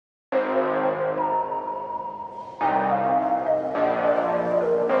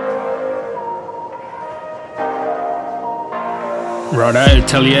Righto,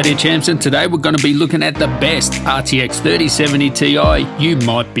 Taliotti champs, and today we're going to be looking at the best RTX 3070 Ti you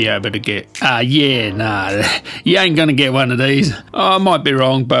might be able to get. You ain't going to get one of these. I might be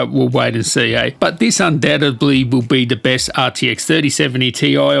wrong, but we'll wait and see, eh? But this undoubtedly will be the best RTX 3070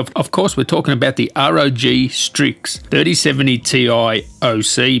 Ti. Of course, we're talking about the ROG STRIX 3070 Ti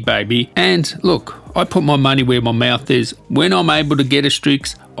OC, baby. And look, I put my money where my mouth is. When I'm able to get a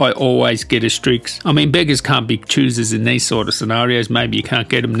STRIX, I always get a STRIX. I mean, beggars can't be choosers in these sort of scenarios. Maybe you can't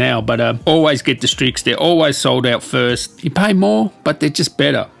get them now, but always get the STRIX. They're always sold out first. You pay more, but they're just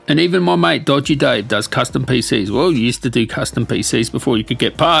better. And even my mate, Dodgy Dave, does custom PCs. Well, you used to do custom PCs before you could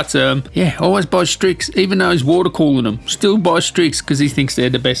get parts. Yeah, always buy STRIX, even though he's water cooling them. Still buy STRIX because he thinks they're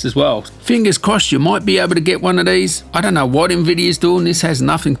the best as well. Fingers crossed you might be able to get one of these. I don't know what Nvidia's doing. This has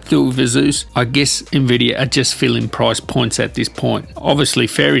nothing to do with Asus. I guess Nvidia are just filling price points at this point. Obviously,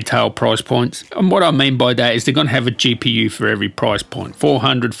 fairy tale price points. And what I mean by that is they're going to have a GPU for every price point.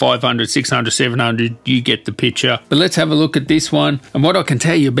 400, 500, 600, 700, you get the picture. But let's have a look at this one. And what I can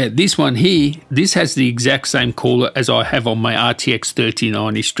tell you about this one here, this has the exact same cooler as I have on my RTX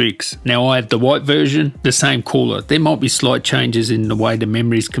 3090 STRIX. Now I have the white version, the same cooler. There might be slight changes in the way the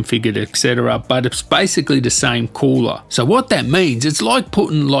memory is configured, etc., but it's basically the same cooler. So what that means, it's like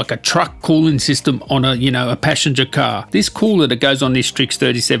putting like a truck cooling system on a passenger car. This cooler that goes on this STRIX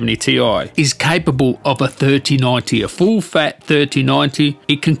 3070 Ti is capable of a 3090, a full fat 3090.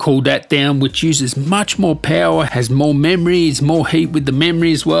 It can cool that down, which uses much more power, has more memory, is more heat with the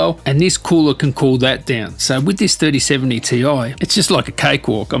memory as well, and this cooler can cool that down. So with this 3070 Ti, it's just like a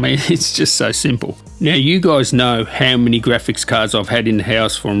cakewalk. I mean, it's just so simple. Now, you guys know how many graphics cards I've had in the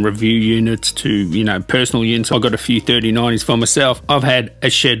house, from review units to, personal units. I've got a few 3090s for myself. I've had a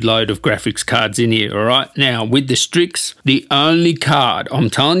shed load of graphics cards in here, all right? Now, with the STRIX, the only card,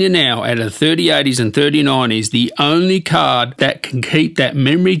 I'm telling you now, out of 3080s and 3090s, the only card that can keep that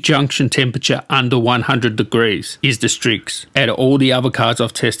memory junction temperature under 100 degrees is the STRIX. Out of all the other cards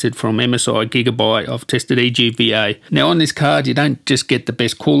I've tested, from MSI, Gigabyte, I've tested EGVA. Now, on this card, you don't just get the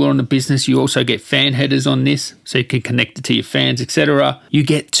best cooler on the business, you also get fan headers on this, so you can connect it to your fans, etc. You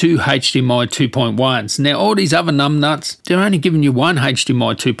get two HDMI 2.1s. Now, all these other numbnuts, they're only giving you one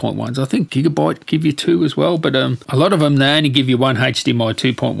HDMI 2.1s. I think Gigabyte give you two as well, but a lot of them, they only give you one HDMI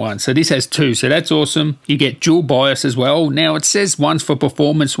 2.1. So this has two, so that's awesome. You get dual BIOS as well. Now, it says one's for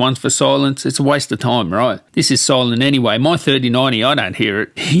performance, one's for silence. It's a waste of time, right? This is silent anyway. My 3090, I don't hear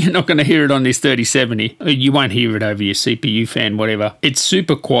it. You're not going to hear it on this 3070. You won't hear it over your CPU fan, whatever. It's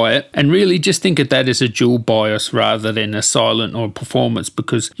super quiet, and really just think of that as a dual BIOS rather than a silent or performance,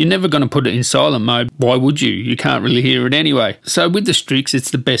 because you're never going to put it in silent mode. Why would you? You can't really hear it anyway. So with the STRIX,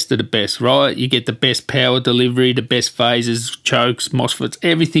 it's the best of the best, right? You get the best power delivery, the best phases, chokes, MOSFETs,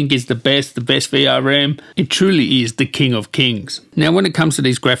 everything is the best VRM. It truly is the king of kings. Now, when it comes to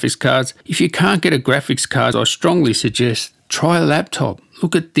these graphics cards, if you can't get a graphics card, I strongly suggest try a laptop.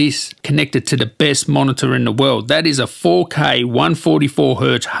 Look at this, connected to the best monitor in the world. That is a 4K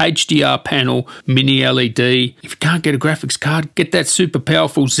 144Hz HDR panel mini LED. If you can't get a graphics card, get that super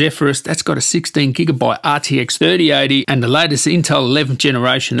powerful Zephyrus. That's got a 16GB RTX 3080 and the latest Intel 11th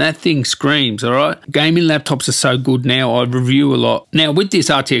generation. That thing screams, all right? Gaming laptops are so good now. I review a lot. Now, with this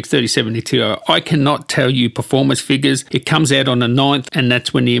RTX 3070 Ti, I cannot tell you performance figures. It comes out on the 9th, and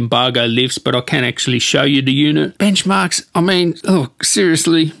that's when the embargo lifts, but I can actually show you the unit. Benchmarks, I mean, look, seriously,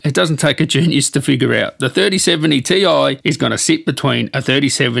 it doesn't take a genius to figure out. The 3070 Ti is going to sit between a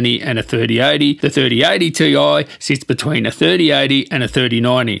 3070 and a 3080. The 3080 Ti sits between a 3080 and a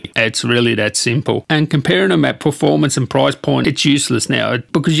 3090. It's really that simple. And comparing them at performance and price point, it's useless now,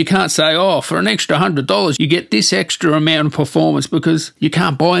 because you can't say, oh, for an extra $100, you get this extra amount of performance, because you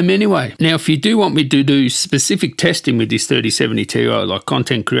can't buy them anyway. Now, if you do want me to do specific testing with this 3070 Ti, like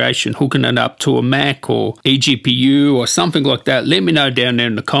content creation, hooking it up to a Mac or eGPU or something like that, let me know down there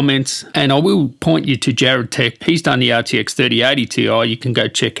in the comments, and I will point you to Jared Tech. He's done the RTX 3080 Ti. You can go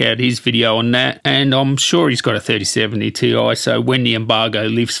check out his video on that, and I'm sure he's got a 3070 Ti, so when the embargo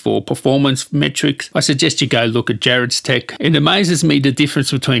lifts for performance metrics, I suggest you go look at Jared's Tech. It amazes me the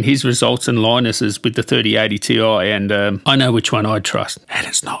difference between his results and Linus's with the 3080 Ti, and I know which one I trust, and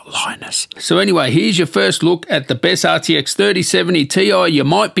it's not Linus. So anyway, here's your first look at the best RTX 3070 Ti you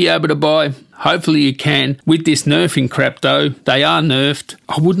might be able to buy. Hopefully you can. With this nerfing crap though, they are nerfed.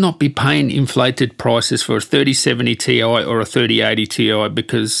 I would not be paying inflated prices for a 3070 Ti or a 3080 Ti,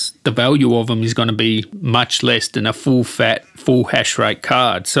 because the value of them is going to be much less than a full fat, full hash rate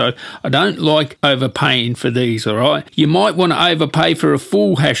card. So I don't like overpaying for these, all right? You might want to overpay for a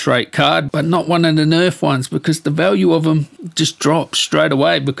full hash rate card, but not one of the nerf ones, because the value of them just drops straight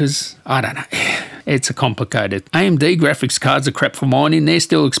away, because I don't know. it's a complicated. AMD graphics cards are crap for mining. They're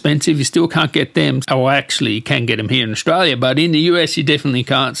still expensive. You still can't get them. Oh, actually, you can get them here in Australia, but in the US, you definitely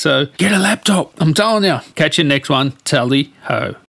can't. So get a laptop. I'm telling you. Catch you next one. Tally ho.